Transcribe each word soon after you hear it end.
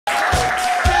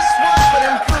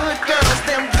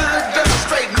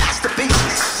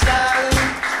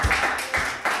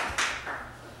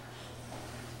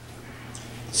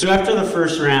So after the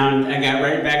first round, I got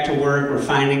right back to work,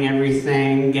 refining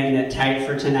everything, getting it tight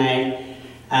for tonight.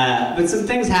 But some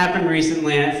things happened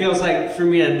recently, and it feels like for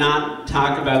me to not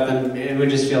talk about them, it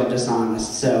would just feel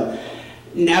dishonest. So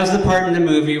now's the part in the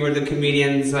movie where the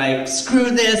comedian's like, screw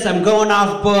this, I'm going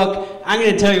off book, I'm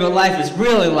going to tell you what life is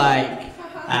really like.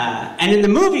 And in the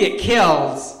movie it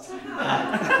kills.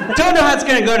 Don't know how it's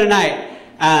going to go tonight.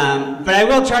 But I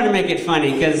will try to make it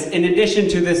funny, because in addition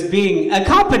to this being a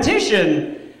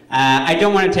competition, I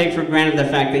don't want to take for granted the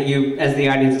fact that you, as the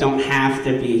audience, don't have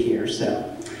to be here.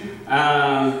 So,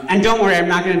 and don't worry, I'm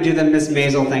not going to do the Miss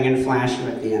Maisel thing and flash you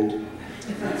at the end.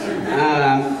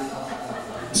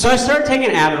 So I started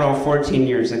taking Adderall 14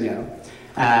 years ago.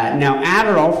 Now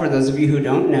Adderall, for those of you who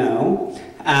don't know,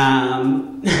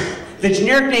 the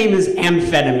generic name is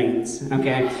amphetamines,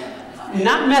 okay?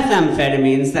 Not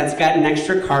methamphetamines, that's got an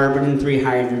extra carbon and 3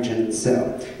 hydrogens,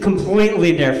 so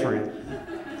completely different.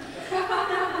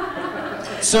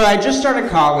 So I just started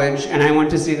college and I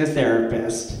went to see the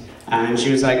therapist. And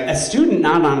she was like, a student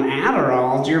not on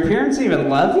Adderall, do your parents even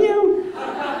love you?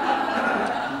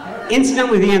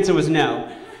 Instantly the answer was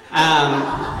no.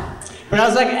 But I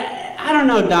was like, I don't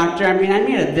know, doctor, I mean, I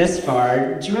made it this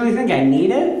far. Do you really think I need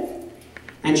it?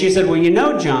 And she said, well, you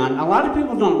know, John, a lot of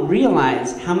people don't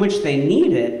realize how much they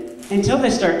need it until they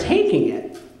start taking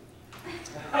it.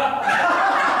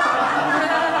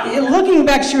 Looking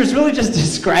back, she was really just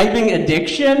describing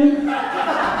addiction.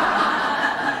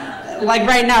 Like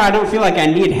right now, I don't feel like I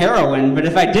need heroin, but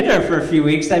if I did it for a few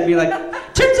weeks, I'd be like,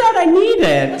 turns out I need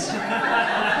it.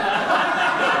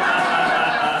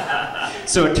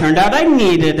 So it turned out I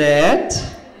needed it.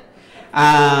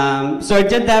 So I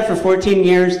did that for 14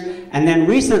 years, and then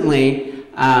recently,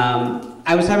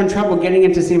 I was having trouble getting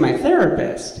in to see my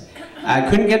therapist. I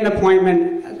couldn't get an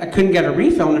appointment, I couldn't get a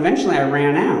refill, and eventually I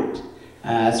ran out.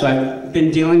 So I've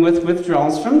been dealing with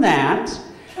withdrawals from that.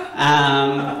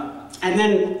 And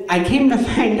then I came to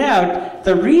find out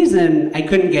the reason I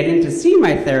couldn't get in to see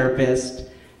my therapist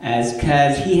is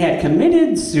because he had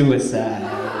committed suicide.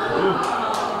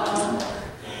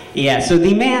 Yeah, so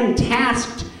the man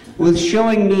tasked with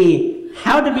showing me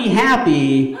how to be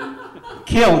happy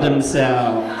killed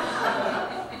himself.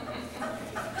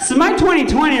 So my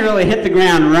 2020 really hit the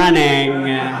ground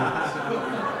running.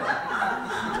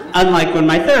 Unlike when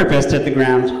my therapist hit the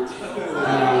ground.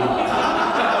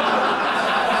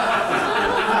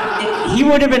 He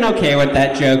would have been okay with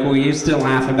that joke. We used to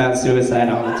laugh about suicide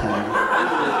all the time.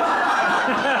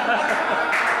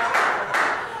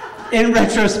 In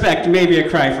retrospect, maybe a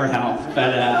cry for help,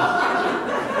 but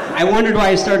I wondered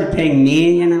why he started paying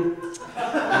me, you know?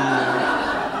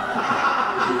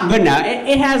 But no,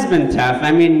 it has been tough.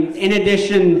 I mean, in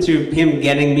addition to him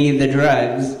getting me the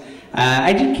drugs,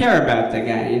 I did care about the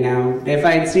guy, you know. If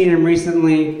I had seen him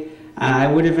recently, I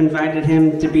would have invited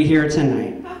him to be here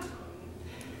tonight.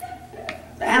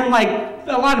 And like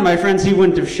a lot of my friends, he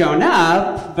wouldn't have shown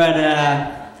up, but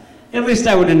at least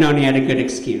I would have known he had a good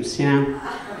excuse, you know.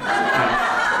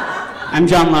 I'm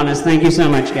John Lohnes. Thank you so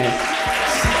much, guys.